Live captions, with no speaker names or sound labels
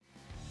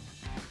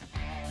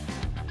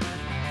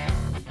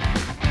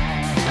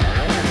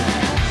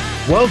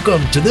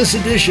Welcome to this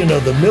edition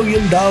of the $1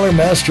 Million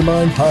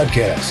Mastermind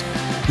Podcast.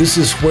 This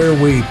is where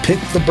we pick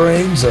the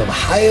brains of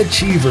high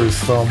achievers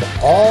from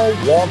all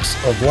walks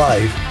of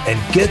life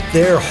and get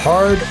their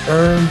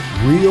hard-earned,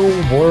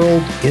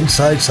 real-world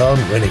insights on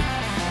winning.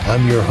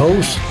 I'm your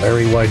host,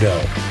 Larry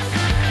Weidel.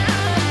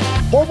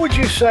 What would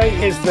you say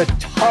is the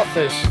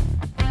toughest,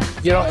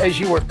 as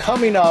you were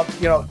coming up,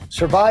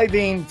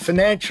 surviving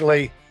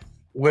financially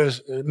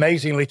was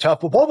amazingly tough,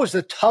 but what was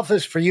the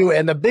toughest for you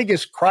and the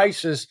biggest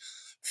crisis,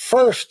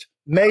 first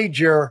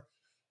major,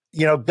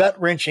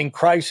 gut-wrenching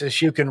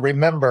crisis you can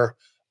remember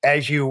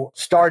as you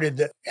started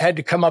that had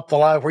to come up the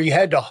line where you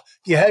had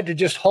to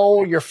just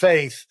hold your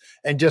faith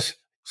and just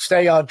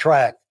stay on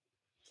track?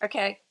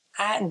 Okay.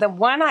 The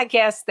one, I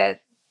guess,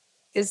 that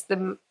is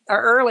the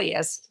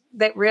earliest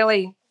that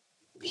really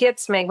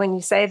hits me when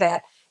you say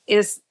that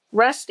is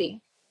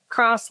Rusty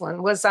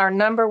Crossland was our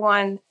number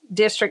one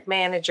district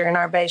manager in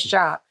our base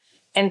shop.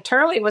 And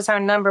Turley was our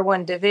number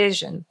one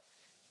division.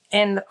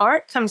 And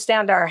Art comes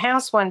down to our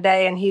house one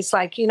day and he's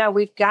like,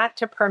 we've got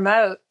to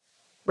promote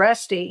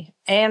Rusty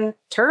and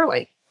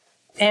Turley.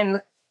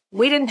 And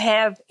we didn't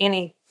have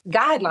any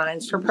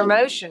guidelines for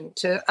promotion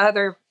to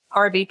other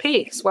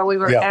RVPs while we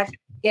were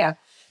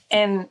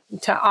and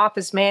to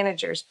office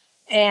managers.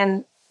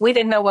 And we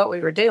didn't know what we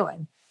were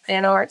doing.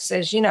 And Art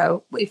says,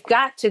 we've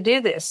got to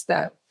do this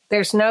though.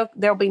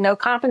 There'll be no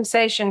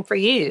compensation for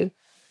you,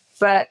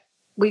 but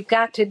we've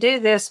got to do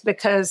this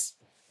because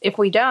if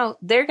we don't,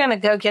 they're going to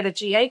go get a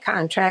GA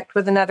contract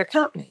with another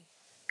company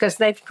because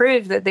they've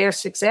proved that they're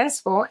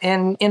successful.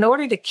 And in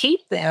order to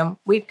keep them,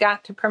 we've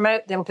got to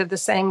promote them to the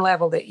same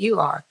level that you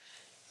are.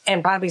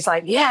 And Bobby's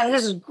like, yeah,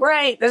 this is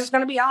great. This is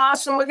going to be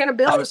awesome. We're going to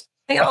build this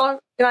thing all over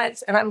the United.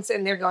 And I'm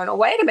sitting there going, oh,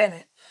 wait a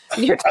minute.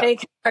 You're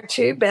taking our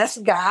two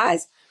best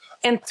guys.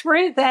 And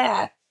through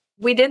that,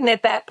 we didn't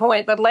at that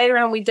point, but later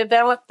on we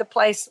developed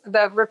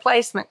the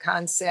replacement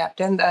concept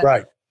and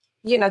the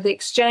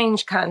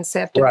exchange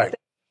concept that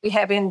we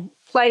have in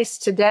place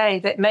today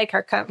that make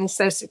our company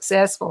so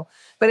successful.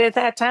 But at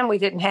that time we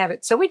didn't have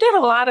it. So we did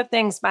a lot of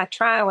things by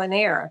trial and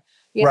error.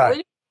 We didn't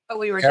know what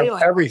we were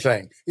doing.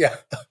 Everything. Yeah.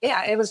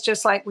 Yeah. It was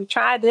just like, we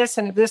tried this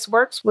and if this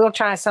works, we'll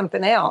try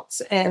something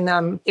else.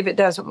 And if it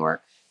doesn't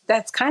work,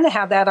 that's kind of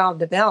how that all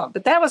developed.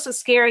 But that was a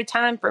scary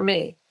time for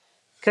me.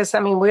 Because,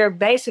 we're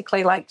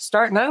basically like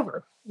starting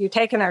over. You're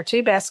taking our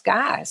two best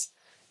guys.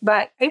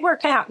 But it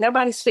worked out.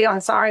 Nobody's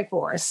feeling sorry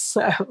for us.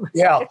 So.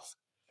 Yeah.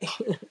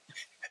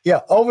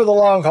 Yeah, over the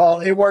long haul,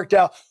 it worked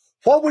out.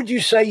 What would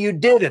you say you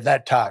did at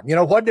that time?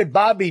 What did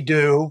Bobby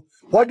do?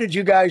 What did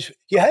you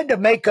had to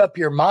make up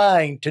your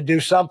mind to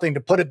do something,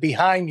 to put it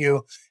behind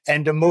you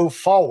and to move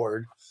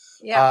forward.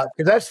 Yeah.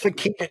 Because that's the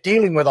key to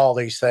dealing with all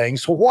these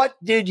things. So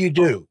what did you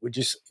do?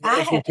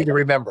 If you can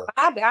remember.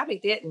 Bobby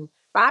didn't.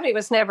 Bobby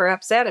was never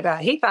upset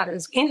about it. He thought it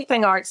was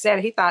anything Art said.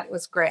 He thought it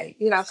was great.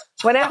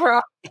 Whatever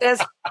Art says,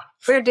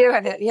 we're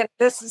doing it.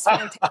 This is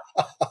fantastic.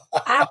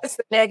 I was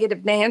the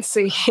negative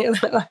Nancy.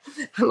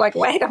 I'm like,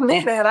 wait a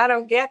minute, I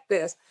don't get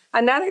this.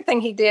 Another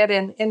thing he did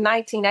in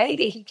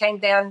 1980, he came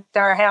down to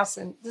our house,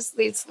 and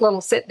these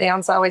little sit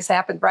downs always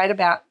happened right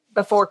about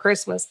before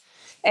Christmas.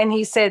 And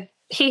he said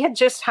he had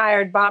just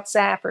hired Bob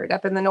Safford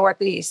up in the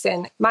Northeast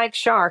and Mike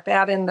Sharp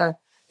out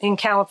in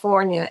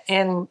California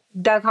and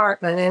Doug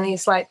Hartman. And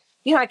he's like,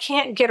 I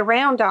can't get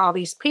around to all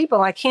these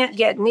people. I can't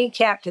get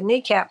kneecap to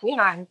kneecap.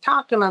 I can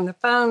talk to them on the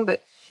phone,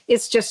 but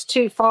it's just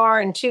too far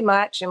and too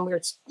much, and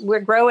we're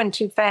growing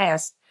too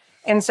fast.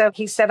 And so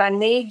he said, I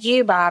need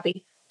you,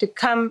 Bobby, to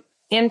come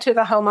into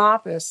the home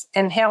office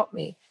and help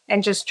me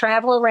and just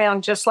travel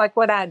around just like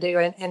what I do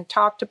and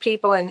talk to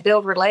people and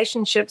build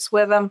relationships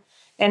with them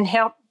and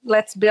help.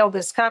 Let's build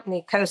this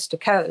company coast to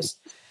coast.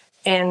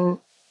 And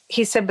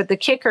he said, but the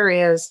kicker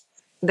is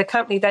the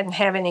company doesn't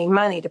have any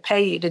money to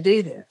pay you to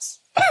do this.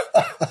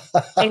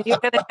 And you're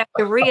going to have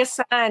to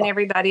reassign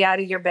everybody out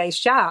of your base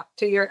shop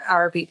to your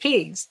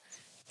RVPs.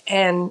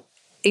 And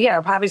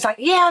Bobby's like,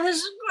 this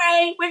is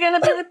great. We're going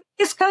to be the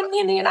biggest company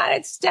in the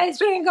United States.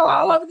 We're going to go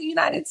all over the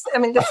United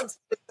States. This is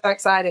so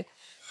excited.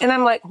 And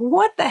I'm like,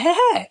 what the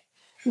heck?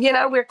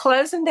 We're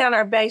closing down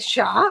our base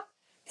shop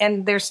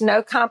and there's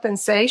no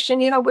compensation.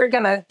 We're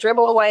going to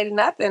dribble away to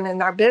nothing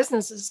and our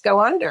businesses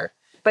go under.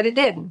 But it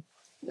didn't.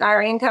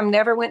 Our income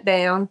never went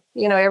down.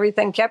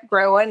 Everything kept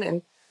growing.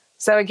 And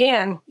so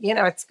again,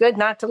 it's good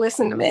not to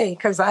listen to me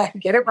because I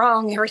get it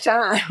wrong every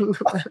time.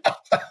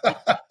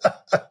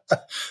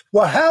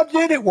 Well, how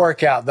did it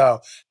work out, though?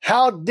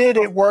 How did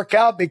it work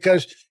out?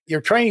 Because your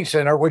training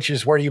center, which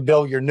is where you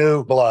build your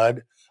new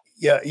blood,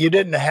 you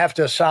didn't have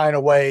to assign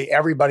away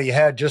everybody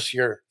had, just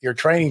your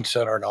training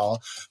center and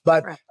all.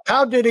 But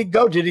How did it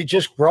go? Did it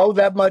just grow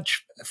that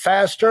much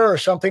faster or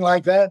something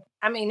like that?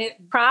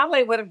 It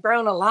probably would have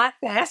grown a lot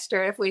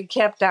faster if we'd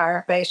kept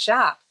our base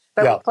shop.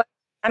 But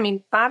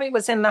Bobby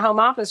was in the home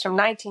office from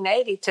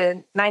 1980 to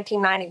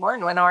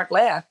 1991 when Art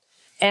left,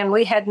 and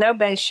we had no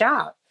base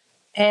shop.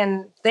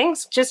 And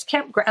things just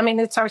kept,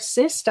 it's our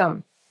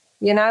system.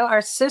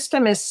 Our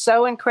system is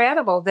so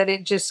incredible that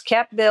it just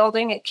kept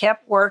building, it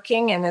kept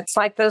working. And it's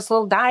like those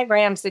little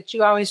diagrams that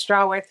you always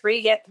draw where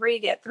 3 get 3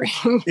 get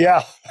 3.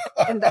 Yeah.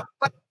 And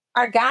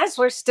our guys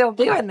were still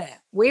doing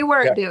that. We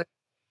weren't doing it,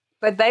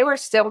 but they were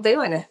still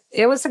doing it.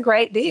 It was a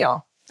great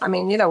deal. I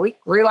mean, we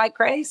grew like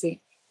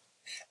crazy.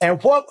 And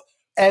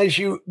as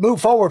you move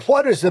forward,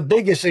 what is the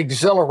biggest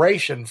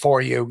exhilaration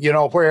for you,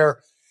 where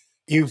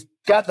you've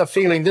got the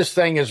feeling this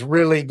thing is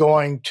really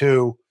going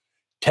to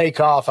take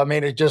off? I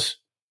mean,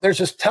 there's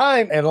this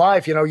time in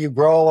life, you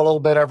grow a little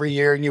bit every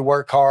year and you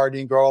work hard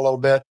and you grow a little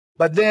bit,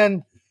 but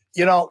then,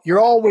 you're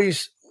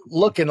always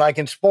looking, like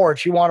in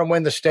sports, you want to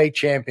win the state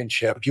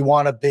championship. You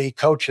want to be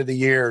coach of the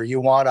year. You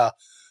want to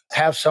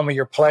have some of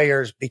your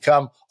players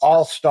become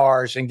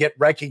all-stars and get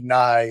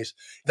recognized,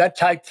 that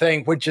type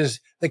thing, which is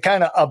the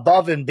kind of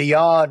above and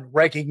beyond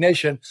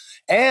recognition.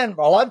 And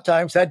a lot of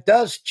times that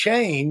does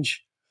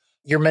change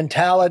your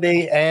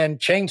mentality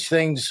and change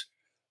things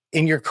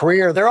in your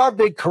career. There are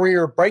big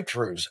career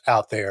breakthroughs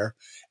out there.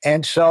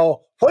 And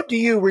so what do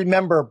you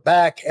remember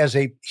back as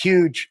a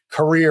huge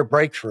career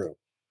breakthrough?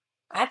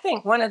 I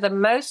think one of the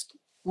most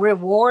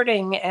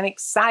rewarding and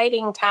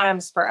exciting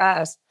times for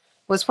us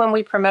was when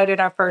we promoted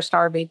our first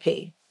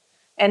RVP.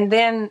 And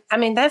then,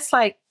 that's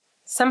like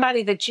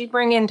somebody that you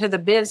bring into the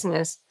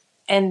business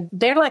and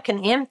they're like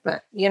an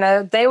infant,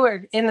 they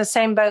were in the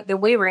same boat that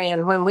we were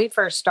in when we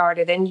first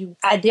started. And you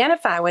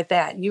identify with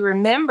that, you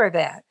remember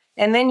that.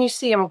 And then you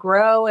see them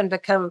grow and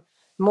become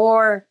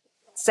more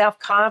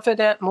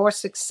self-confident, more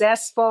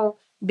successful,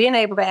 being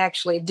able to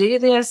actually do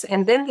this.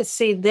 And then to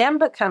see them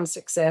become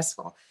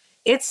successful.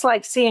 It's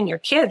like seeing your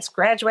kids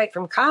graduate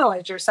from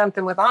college or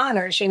something with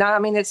honors,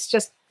 it's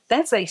just,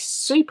 that's a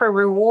super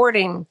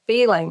rewarding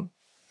feeling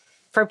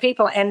for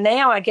people. And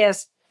now I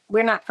guess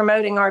we're not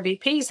promoting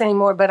RVPs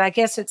anymore, but I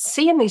guess it's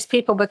seeing these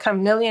people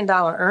become $1 million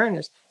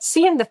earners,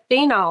 seeing the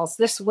phenols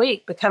this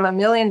week become $1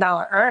 million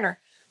earner.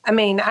 I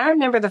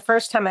remember the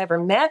first time I ever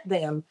met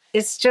them.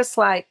 It's just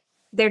like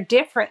they're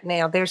different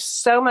now. They're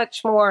so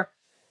much more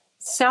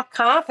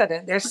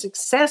self-confident. They're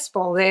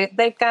successful.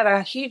 They've got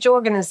a huge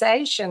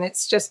organization.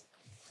 It's just,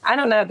 I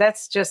don't know.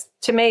 That's just,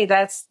 to me,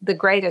 that's the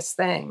greatest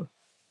thing.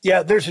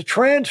 Yeah, there's a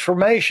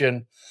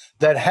transformation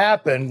that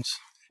happens,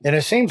 and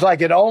it seems like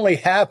it only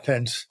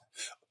happens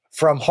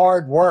from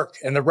hard work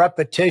and the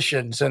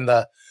repetitions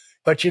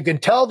but you can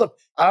tell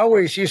I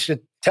always used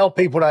to tell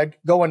people when I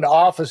go into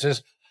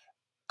offices,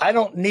 I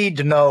don't need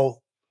to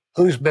know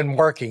who's been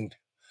working.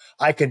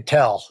 I can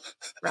tell.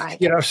 Right.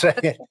 You know what I'm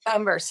saying?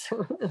 Numbers.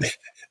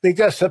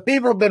 Because the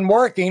people who've been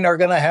working are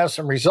going to have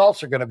some results.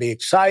 They're going to be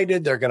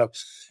excited. They're going to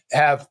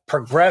have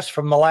progressed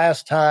from the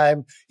last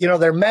time.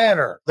 Their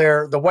manner,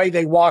 the way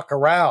they walk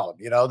around,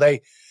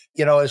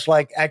 it's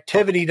like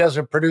activity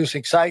doesn't produce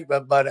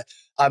excitement, but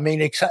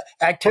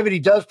activity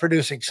does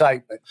produce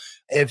excitement.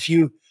 If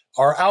you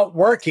are out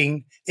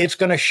working, it's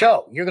going to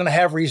show. You're going to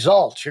have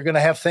results. You're going to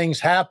have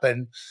things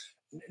happen.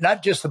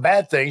 Not just the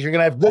bad things, you're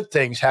going to have good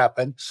things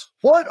happen.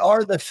 What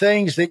are the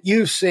things that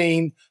you've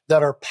seen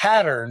that are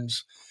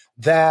patterns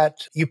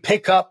that you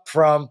pick up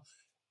from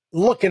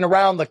looking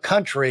around the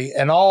country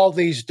and all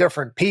these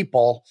different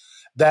people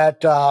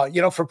that,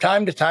 from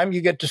time to time you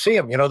get to see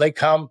them?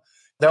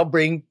 They'll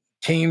bring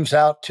teams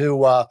out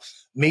to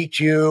meet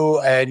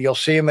you, and you'll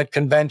see them at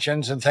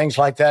conventions and things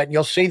like that. And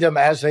you'll see them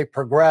as they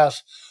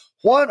progress.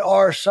 What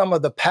are some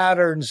of the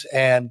patterns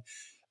and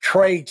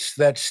traits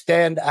that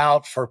stand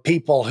out for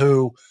people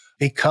who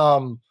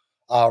become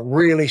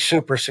really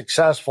super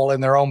successful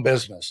in their own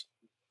business?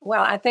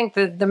 Well, I think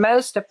the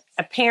most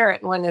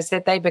apparent one is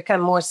that they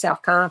become more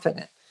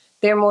self-confident.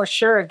 They're more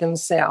sure of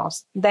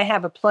themselves. They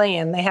have a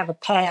plan. They have a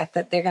path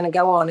that they're going to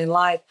go on in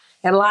life.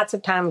 And lots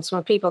of times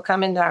when people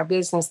come into our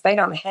business, they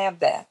don't have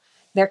that.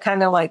 They're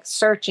kind of like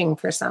searching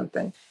for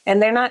something.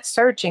 And they're not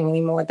searching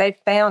anymore. They've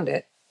found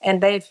it.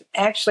 And they've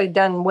actually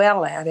done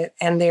well at it.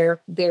 And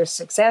they're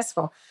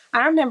successful.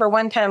 I remember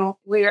one time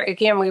we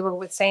were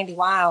with Sandy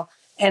Weil,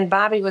 and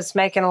Bobby was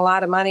making a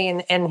lot of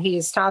money, and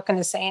he's talking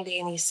to Sandy,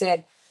 and he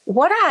said,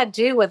 what do I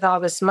do with all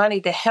this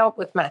money to help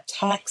with my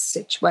tax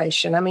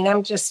situation?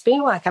 I'm just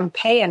feeling like I'm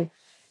paying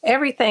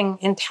everything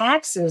in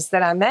taxes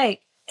that I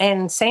make.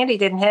 And Sandy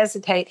didn't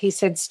hesitate. He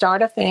said,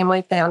 start a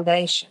family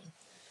foundation.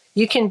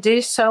 You can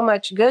do so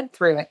much good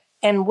through it.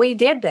 And we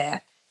did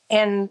that.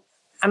 And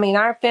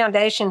our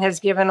foundation has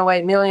given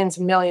away millions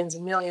and millions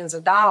and millions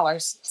of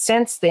dollars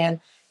since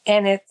then.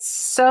 And it's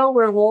so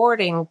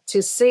rewarding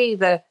to see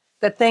the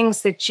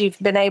things that you've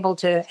been able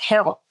to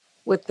help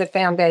with the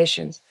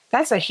foundations.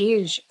 That's a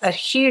huge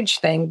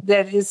thing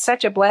that is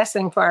such a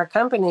blessing for our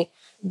company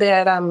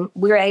that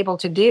we're able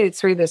to do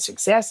through the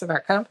success of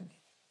our company.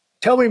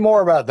 Tell me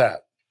more about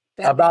that,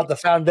 about the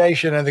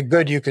foundation and the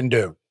good you can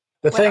do.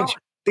 Things,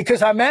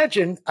 because I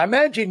imagine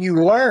you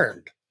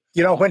learned,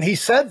 when he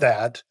said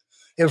that,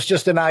 it was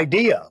just an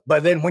idea.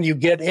 But then when you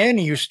get in,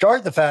 you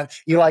start the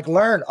foundation, you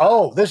learn,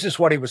 this is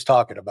what he was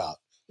talking about.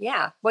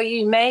 Yeah. Well,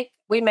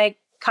 we make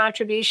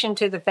contribution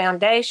to the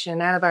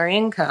foundation out of our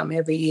income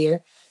every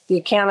year. The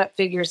accountant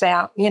figures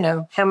out,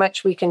 how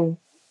much we can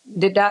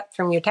deduct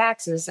from your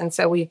taxes. And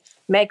so we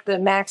make the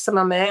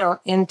maximum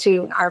amount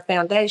into our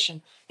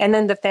foundation. And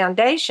then the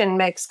foundation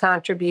makes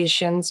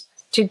contributions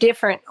to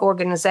different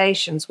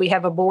organizations. We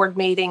have a board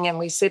meeting and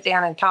we sit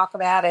down and talk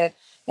about it,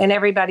 and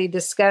everybody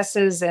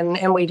discusses,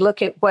 and we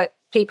look at what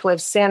people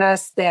have sent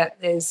us that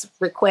is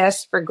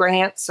requests for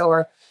grants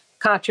or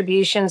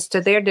contributions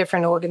to their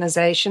different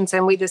organizations.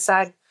 And we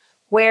decide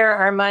where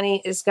our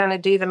money is going to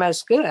do the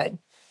most good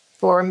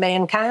for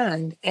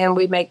mankind. And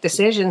we make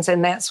decisions,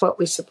 and that's what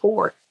we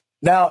support.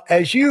 Now,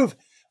 as you've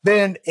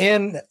been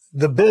in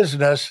the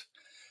business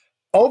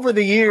over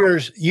the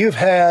years, you've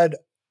had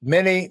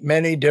many,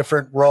 many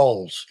different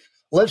roles.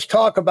 Let's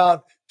talk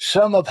about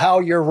some of how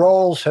your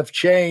roles have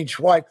changed.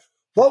 Like,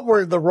 what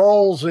were the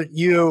roles that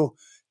you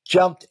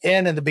jumped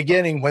in the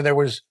beginning when there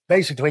was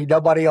basically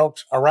nobody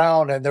else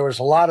around and there was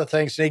a lot of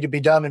things that need to be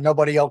done and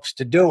nobody else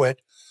to do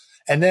it?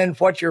 And then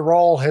what your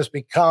role has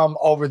become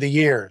over the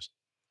years?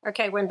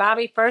 Okay, when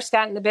Bobby first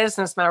got in the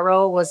business, my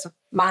role was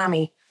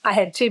mommy. I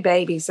had 2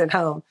 babies at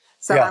home.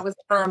 So I was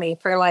mommy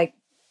for like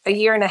a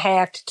year and a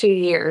half to 2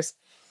 years.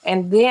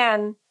 And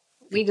then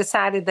we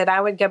decided that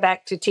I would go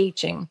back to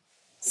teaching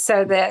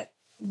so that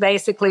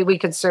basically we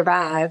could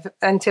survive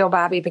until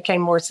Bobby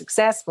became more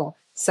successful.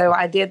 So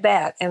I did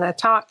that, and I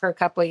taught for a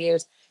couple of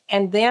years.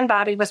 And then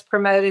Bobby was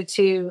promoted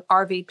to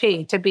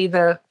RVP, to be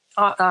the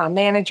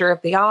manager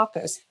of the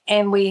office.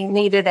 And we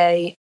needed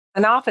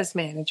an office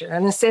manager,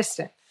 an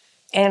assistant.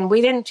 And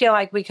we didn't feel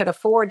like we could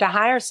afford to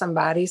hire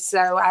somebody. So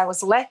I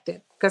was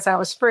elected because I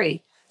was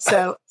free.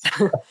 So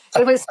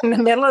it was in the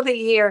middle of the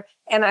year.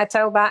 And I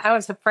told Bobby, I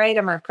was afraid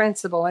of my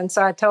principal. And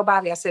so I told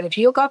Bobby, I said, if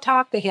you'll go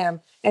talk to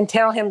him and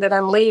tell him that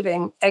I'm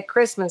leaving at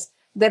Christmas,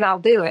 then I'll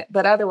do it.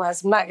 But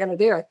otherwise, I'm not going to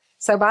do it.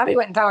 So Bobby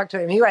went and talked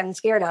to him. He wasn't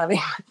scared of him.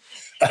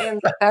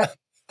 And I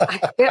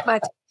quit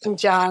my teaching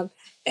job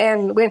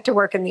and went to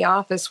work in the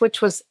office,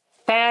 which was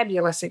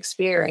fabulous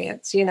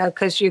experience,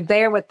 because you're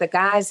there with the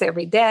guys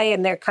every day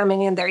and they're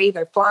coming in, they're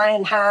either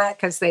flying high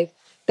because they've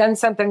done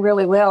something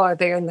really well, or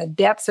they're in the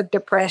depths of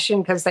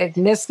depression because they've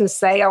missed a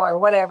sale or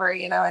whatever,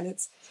 and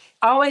it's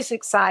always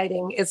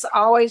exciting. It's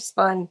always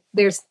fun.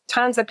 There's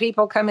tons of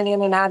people coming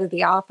in and out of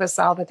the office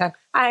all the time.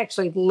 I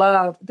actually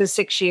love the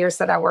 6 years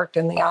that I worked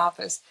in the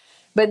office.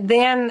 But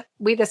then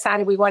we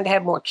decided we wanted to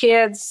have more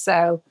kids.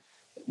 So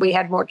we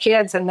had more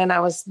kids, and then I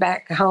was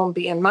back home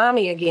being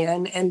mommy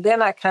again. And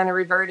then I kind of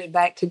reverted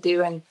back to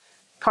doing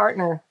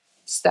partner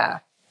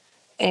stuff.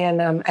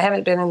 And I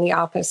haven't been in the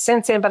office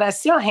since then, but I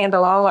still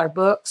handle all our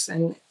books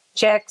and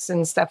checks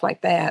and stuff like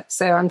that.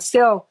 So I'm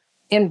still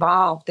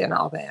involved in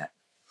all that.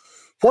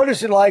 What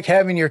is it like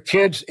having your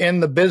kids in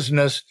the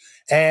business?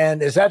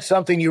 And is that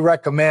something you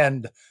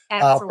recommend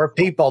for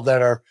people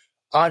that are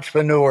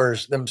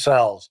entrepreneurs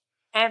themselves?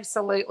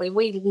 Absolutely.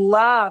 We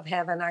love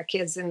having our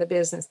kids in the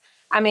business.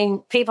 I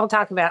mean, people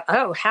talk about,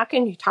 oh, how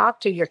can you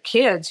talk to your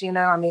kids?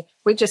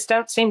 We just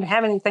don't seem to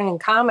have anything in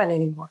common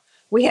anymore.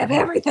 We have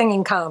everything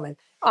in common.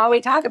 All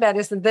we talk about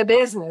is the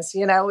business.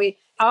 We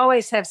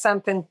always have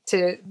something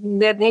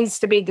that needs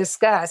to be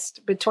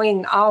discussed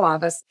between all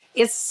of us.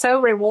 It's so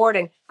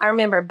rewarding. I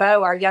remember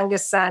Bo, our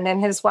youngest son,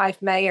 and his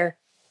wife, Mayor,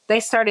 they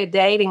started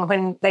dating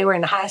when they were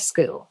in high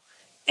school.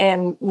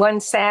 And one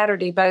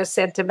Saturday, Bo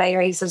said to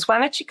Mayor, he says, why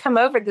don't you come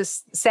over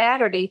this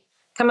Saturday,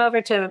 come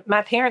over to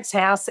my parents'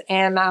 house,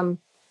 and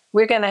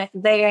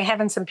they're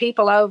having some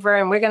people over,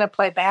 and we're going to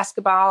play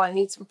basketball and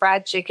eat some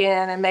fried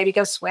chicken and maybe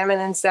go swimming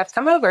and stuff.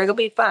 Come over. It'll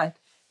be fun.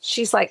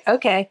 She's like,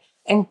 okay.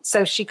 And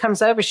so she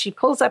comes over, she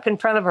pulls up in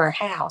front of her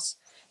house,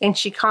 and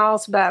she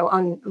calls Bo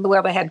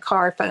they had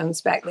car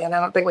phones back then. I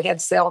don't think we had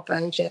cell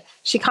phones yet.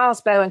 She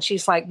calls Bo and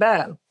she's like,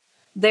 Bo,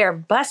 there are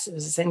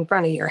buses in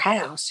front of your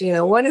house.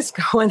 What is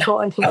going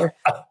on here?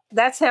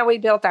 That's how we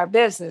built our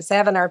business,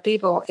 having our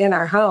people in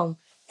our home.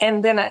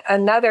 And then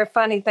another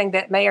funny thing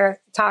that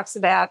Mayor talks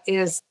about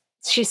is,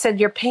 she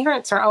said, your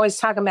parents are always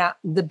talking about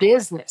the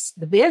business.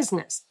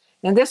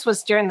 And this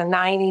was during the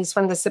 90s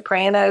when The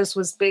Sopranos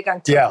was big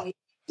on TV.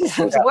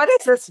 Yeah. What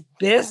is this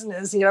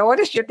business? What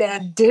does your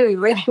dad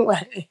do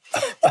anyway?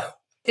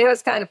 It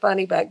was kind of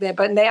funny back then.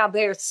 But now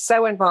they're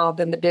so involved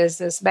in the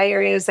business.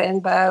 Mayor is,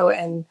 and Bo,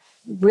 and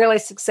really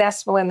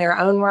successful in their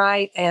own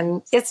right.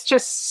 And it's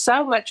just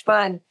so much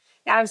fun.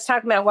 I was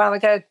talking about a while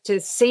ago, to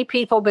see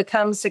people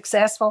become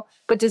successful,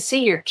 but to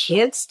see your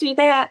kids do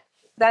that,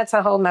 that's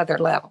a whole nother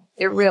level.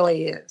 It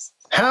really is.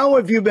 How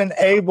have you been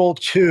able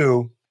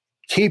to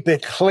keep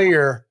it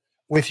clear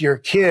with your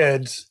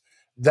kids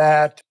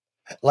that,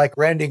 like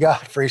Randy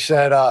Godfrey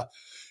said,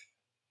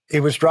 he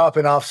was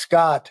dropping off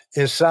Scott,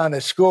 his son,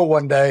 at school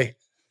one day.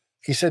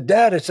 He said,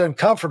 Dad, it's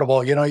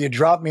uncomfortable. You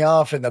drop me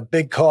off in the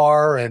big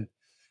car and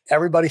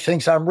everybody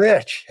thinks I'm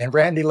rich. And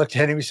Randy looked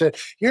at him, he said,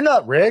 you're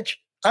not rich.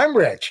 I'm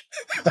rich.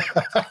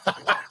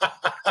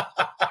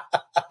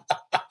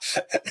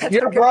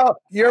 You're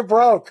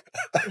broke.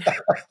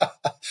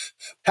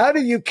 How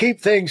do you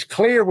keep things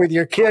clear with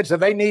your kids that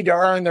they need to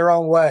earn their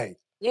own way?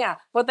 Yeah.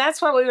 Well,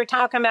 that's what we were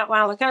talking about a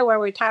while ago, where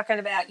we were talking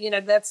about,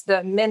 that's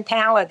the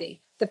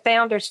mentality, the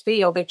founders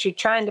feel that you're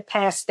trying to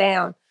pass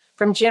down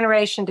from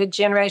generation to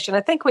generation.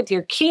 I think with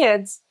your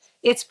kids,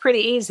 it's pretty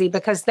easy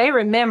because they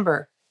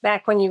remember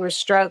back when you were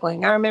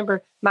struggling. I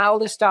remember my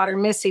oldest daughter,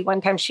 Missy,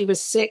 one time she was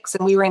 6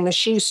 and we were in the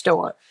shoe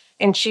store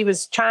and she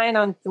was trying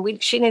on,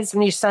 she needed some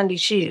new Sunday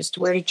shoes to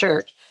wear to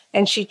church.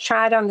 And she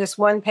tried on this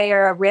one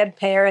pair, a red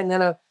pair, and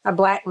then a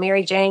black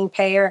Mary Jane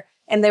pair.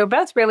 And they were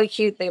both really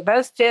cute. They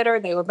both fit her.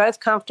 They were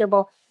both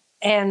comfortable.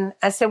 And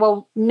I said,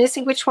 well,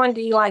 Missy, which one do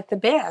you like the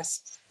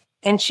best?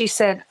 And she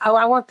said, oh,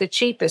 I want the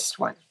cheapest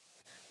one.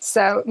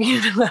 So,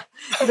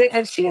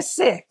 and she is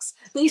 6.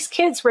 These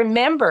kids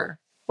remember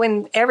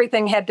when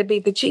everything had to be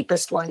the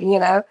cheapest one,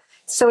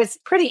 So it's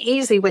pretty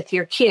easy with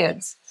your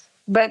kids.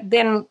 But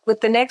then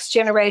with the next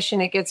generation,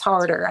 it gets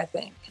harder, I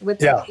think, with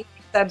the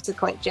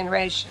subsequent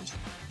generations.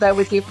 But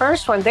with your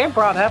first one, they're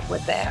brought up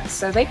with that.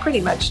 So they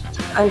pretty much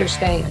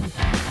understand.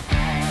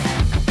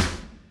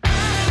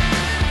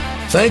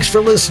 Thanks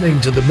for listening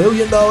to the $1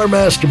 Million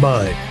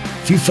Mastermind.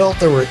 If you felt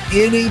there were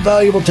any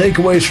valuable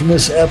takeaways from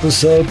this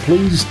episode,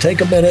 please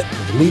take a minute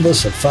and leave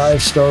us a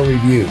 5-star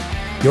review.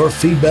 Your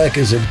feedback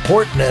is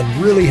important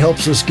and really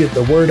helps us get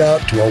the word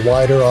out to a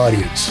wider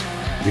audience.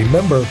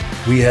 Remember,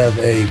 we have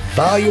a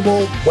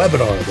valuable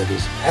webinar that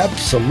is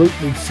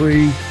absolutely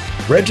free.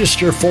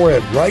 Register for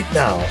it right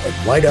now at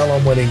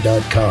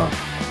whiteoutlinewinning.com.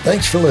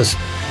 Thanks for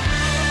listening.